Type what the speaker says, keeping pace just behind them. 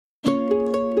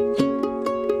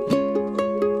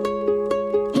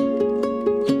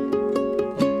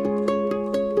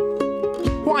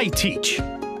Why Teach?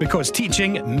 Because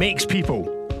teaching makes people.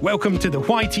 Welcome to the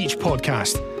Why Teach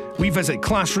podcast. We visit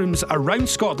classrooms around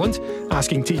Scotland,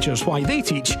 asking teachers why they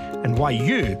teach and why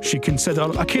you should consider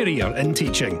a career in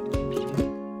teaching.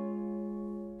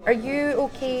 Are you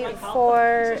okay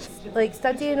for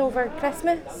studying over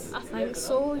Christmas? I think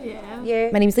so, yeah. Yeah.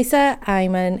 My name's Lisa.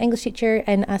 I'm an English teacher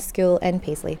in a school in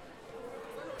Paisley.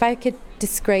 If I could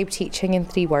describe teaching in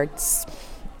 3 words,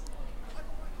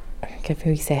 give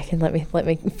me a second. Let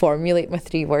me formulate my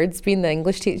 3 words. Being the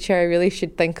English teacher, I really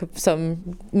should think of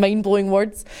some mind-blowing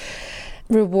words.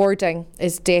 Rewarding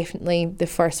is definitely the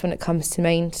first one that comes to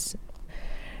mind.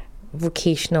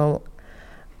 Vocational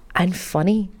and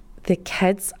funny. The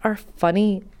kids are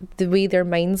funny. The way their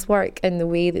minds work and the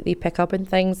way that they pick up on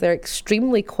things, they're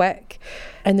extremely quick.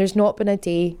 And there's not been a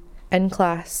day in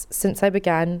class since I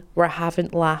began where I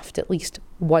haven't laughed at least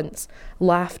once.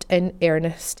 Laughed in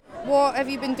earnest. What have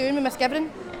you been doing with Miss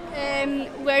Gibran?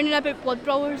 Learning about blood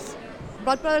brothers.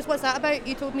 Blood brothers, what's that about?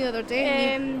 You told me the other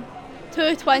day.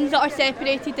 2 twins that are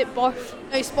separated at birth.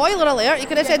 Now, spoiler alert, you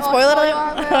could have said spoiler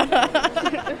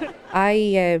alert.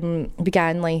 I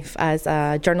began life as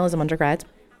a journalism undergrad,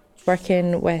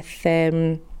 working with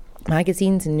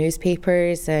magazines and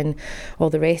newspapers and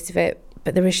all the rest of it.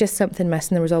 But there was just something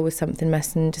missing. There was always something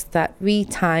missing, just that wee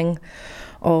tang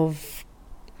of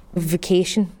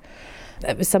vocation.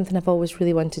 It was something I've always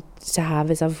really wanted to have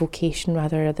as a vocation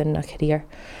rather than a career.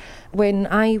 When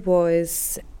I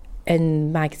was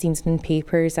in magazines and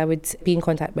papers, I would be in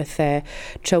contact with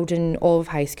children of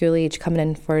high school age coming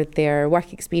in for their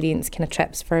work experience, kind of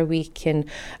trips for a week, and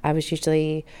I was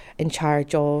usually in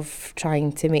charge of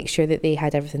trying to make sure that they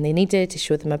had everything they needed to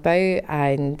show them about,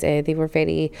 and they were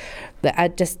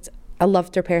I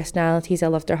loved their personalities, I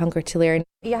loved their hunger to learn.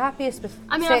 Are you happiest with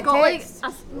I've got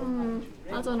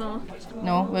I don't know.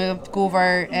 No, we'll go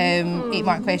over 8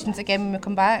 mark questions again when we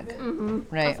come back.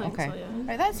 Right, okay. So, yeah.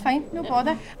 Right, that's fine, no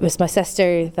bother. It was my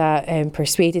sister that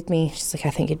persuaded me. She's like, I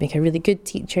think you'd make a really good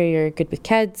teacher, you're good with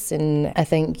kids, and I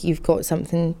think you've got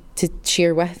something to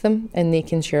share with them, and they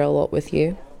can share a lot with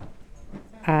you.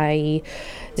 I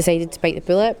decided to bite the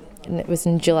bullet, and it was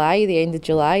in July, the end of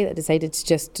July, that I decided to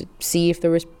just see if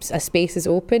there was a spaces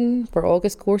open for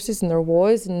August courses, and there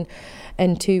was, and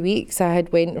in 2 weeks I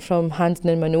had went from handing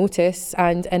in my notice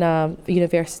and in a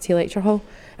university lecture hall,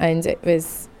 and it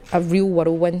was a real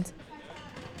whirlwind.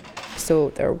 So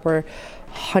there were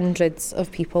hundreds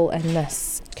of people in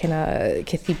this kind of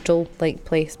cathedral-like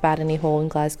place, Barony Hall in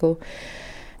Glasgow.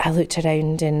 I looked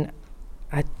around and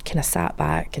I kind of sat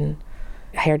back and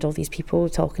I heard all these people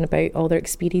talking about all their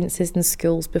experiences in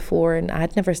schools before, and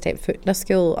I'd never stepped foot in a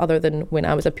school other than when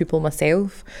I was a pupil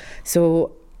myself.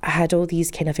 So I had all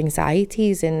these kind of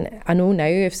anxieties, and I know now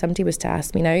if somebody was to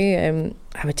ask me now,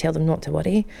 I would tell them not to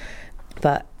worry.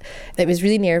 But it was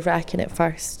really nerve-wracking at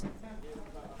first.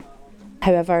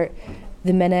 However,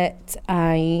 the minute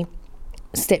I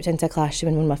stepped into a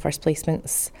classroom in one of my first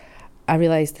placements, I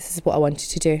realised this is what I wanted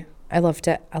to do. I loved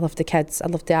it. I loved the kids. I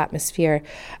loved the atmosphere.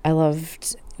 I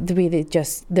loved the way they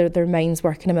just, their minds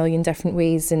work in a million different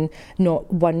ways, and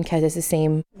not one kid is the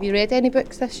same. Have you read any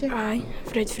books this year? Aye,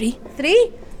 I've read 3.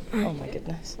 3? Oh my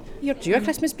goodness. You're due a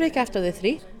Christmas break after the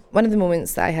 3. One of the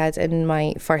moments that I had in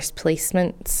my first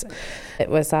placement, it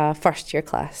was a first year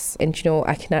class. And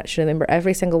I can actually remember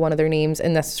every single one of their names.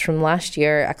 And this was from last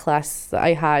year, a class that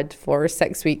I had for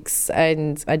 6 weeks.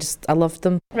 And I loved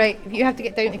them. Right, you have to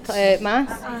get down to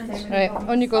maths. Right,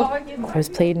 on you go. I was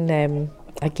playing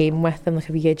a game with them, like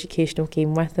a wee educational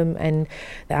game with them, and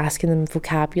asking them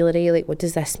vocabulary, like, what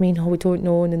does this mean? Oh, we don't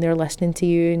know. And then they're listening to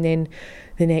you, and then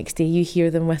the next day you hear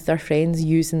them with their friends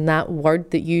using that word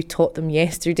that you taught them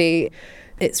yesterday.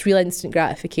 It's real instant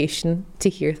gratification to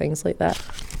hear things like that.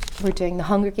 We're doing the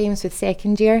Hunger Games with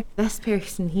second year. This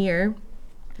person here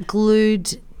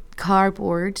glued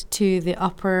cardboard to the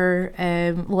upper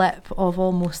lip of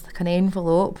almost like an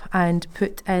envelope and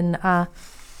put in a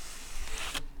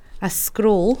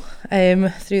scroll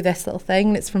through this little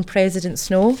thing. It's from President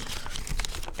Snow,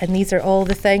 and these are all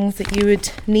the things that you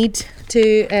would need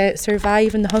to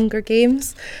survive in the Hunger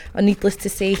Games. And needless to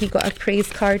say, he got a praise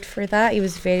card for that. He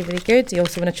was very, very good. He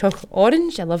also won a chocolate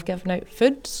orange. I love giving out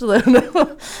food. So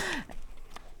the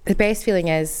best feeling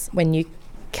is when you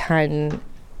can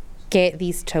get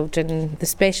these children,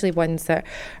 especially ones that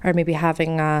are maybe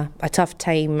having a tough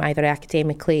time either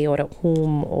academically or at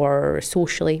home or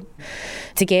socially,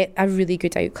 to get a really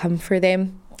good outcome for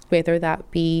them, whether that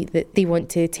be that they want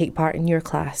to take part in your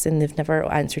class and they've never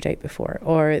answered out before,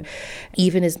 or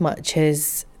even as much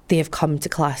as they have come to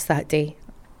class that day.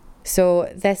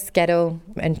 So this girl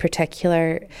in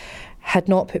particular had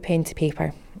not put pen to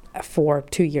paper for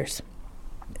 2 years.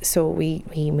 So we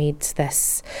made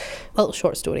this little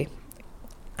short story,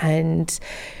 and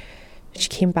she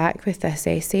came back with this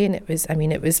essay, and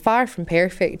it was far from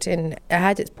perfect, and it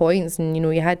had its points, and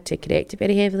you had to correct it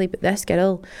very heavily. But this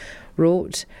girl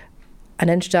wrote an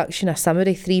introduction, a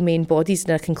summary, 3 main bodies,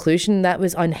 and a conclusion that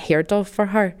was unheard of for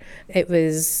her. It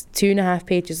was 2.5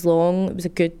 pages long. It was a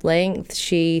good length.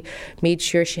 She made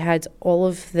sure she had all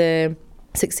of the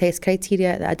success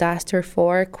criteria that I'd asked her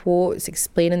for, quotes,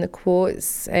 explaining the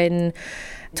quotes in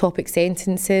topic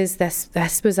sentences. This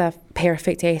was a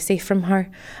perfect essay from her,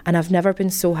 and I've never been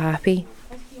so happy.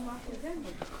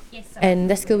 In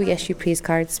this school, we issue praise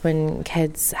cards when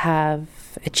kids have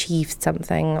achieved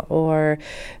something or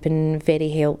been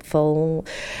very helpful,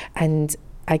 and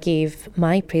I gave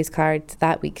my praise card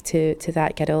that week to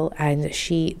that girl, and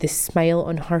the smile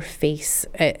on her face,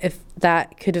 if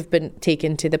that could have been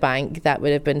taken to the bank, that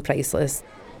would have been priceless.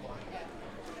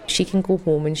 She can go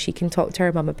home and she can talk to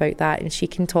her mum about that, and she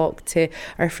can talk to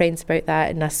her friends about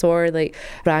that. And I saw her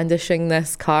brandishing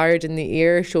this card in the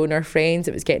air, showing her friends.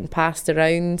 It was getting passed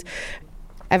around.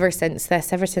 Ever since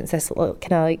this little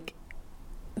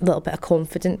little bit of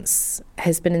confidence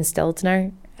has been instilled in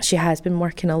her. She has been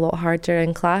working a lot harder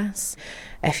in class.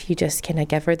 If you just kind of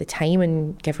give her the time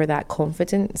and give her that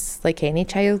confidence, like any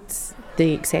child,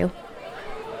 they excel.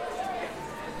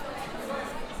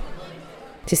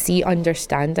 To see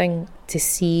understanding, to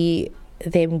see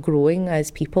them growing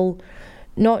as people,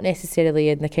 not necessarily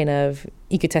in the kind of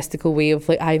egotistical way of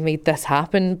I made this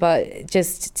happen, but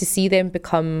just to see them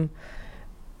become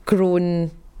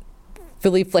grown,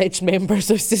 fully fledged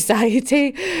members of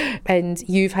society, and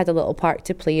you've had a little part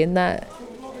to play in that.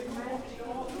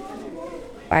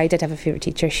 I did have a favourite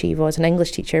teacher. She was an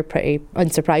English teacher, pretty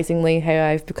unsurprisingly, how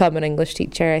I've become an English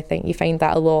teacher. I think you find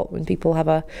that a lot when people have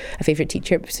a favourite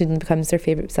teacher, it soon becomes their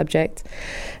favourite subject.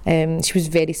 She was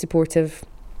very supportive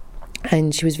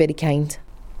and she was very kind.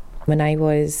 When I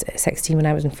was 16, when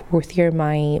I was in 4th year,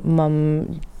 my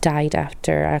mum died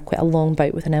after quite a long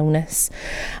bout with an illness.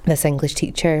 This English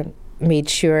teacher made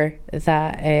sure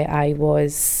that I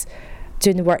was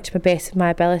doing the work to the best of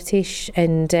my ability,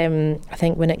 and I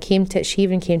think when it came to it, she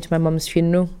even came to my mum's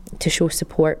funeral to show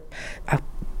support. I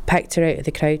picked her out of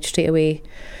the crowd straight away.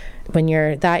 When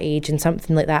you're that age and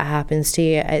something like that happens to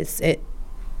you,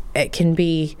 it can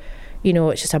be,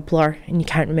 it's just a blur and you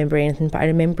can't remember anything. But I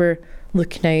remember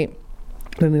looking out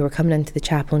when we were coming into the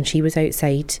chapel and she was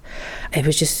outside. It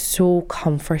was just so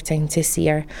comforting to see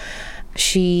her.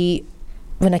 She,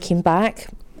 when I came back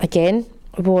again,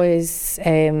 was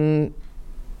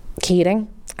caring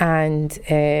and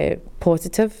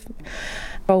positive.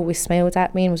 Always smiled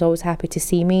at me and was always happy to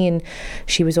see me, and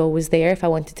she was always there if I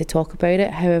wanted to talk about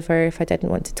it. However, if I didn't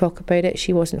want to talk about it,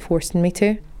 she wasn't forcing me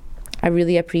to. I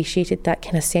really appreciated that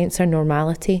kind of sense of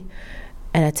normality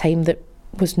in a time that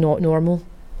was not normal,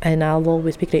 and I'll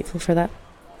always be grateful for that.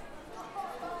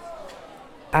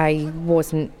 I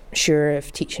wasn't sure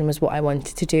if teaching was what I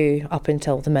wanted to do up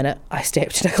until the minute I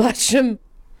stepped in a classroom.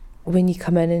 When you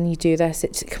come in and you do this,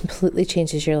 it completely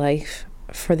changes your life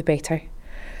for the better.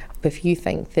 If you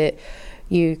think that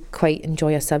you quite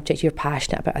enjoy a subject, you're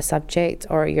passionate about a subject,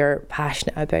 or you're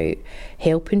passionate about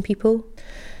helping people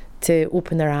to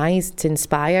open their eyes, to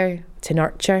inspire, to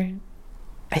nurture,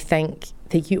 I think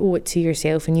that you owe it to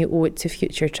yourself and you owe it to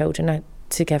future children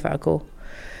to give it a go.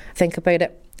 Think about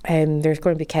it. There's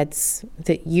going to be kids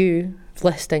that you,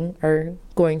 listening, are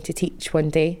going to teach one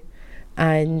day,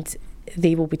 and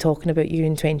they will be talking about you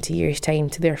in 20 years' time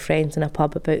to their friends in a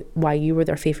pub about why you were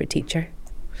their favourite teacher.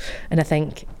 And I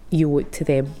think you owe it to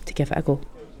them to give it a go.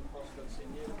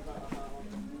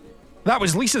 That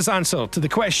was Lisa's answer to the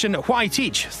question, why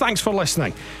teach? Thanks for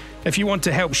listening. If you want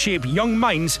to help shape young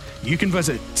minds, you can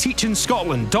visit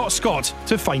teachingscotland.scot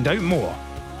to find out more.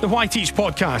 The Why Teach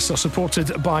podcasts are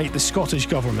supported by the Scottish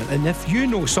Government, and if you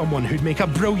know someone who'd make a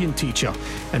brilliant teacher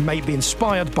and might be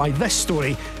inspired by this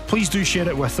story, please do share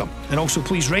it with them. And also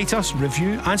please rate us,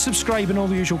 review and subscribe in all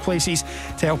the usual places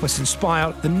to help us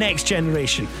inspire the next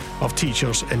generation of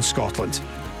teachers in Scotland.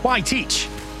 Why teach?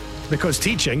 Because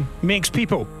teaching makes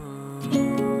people.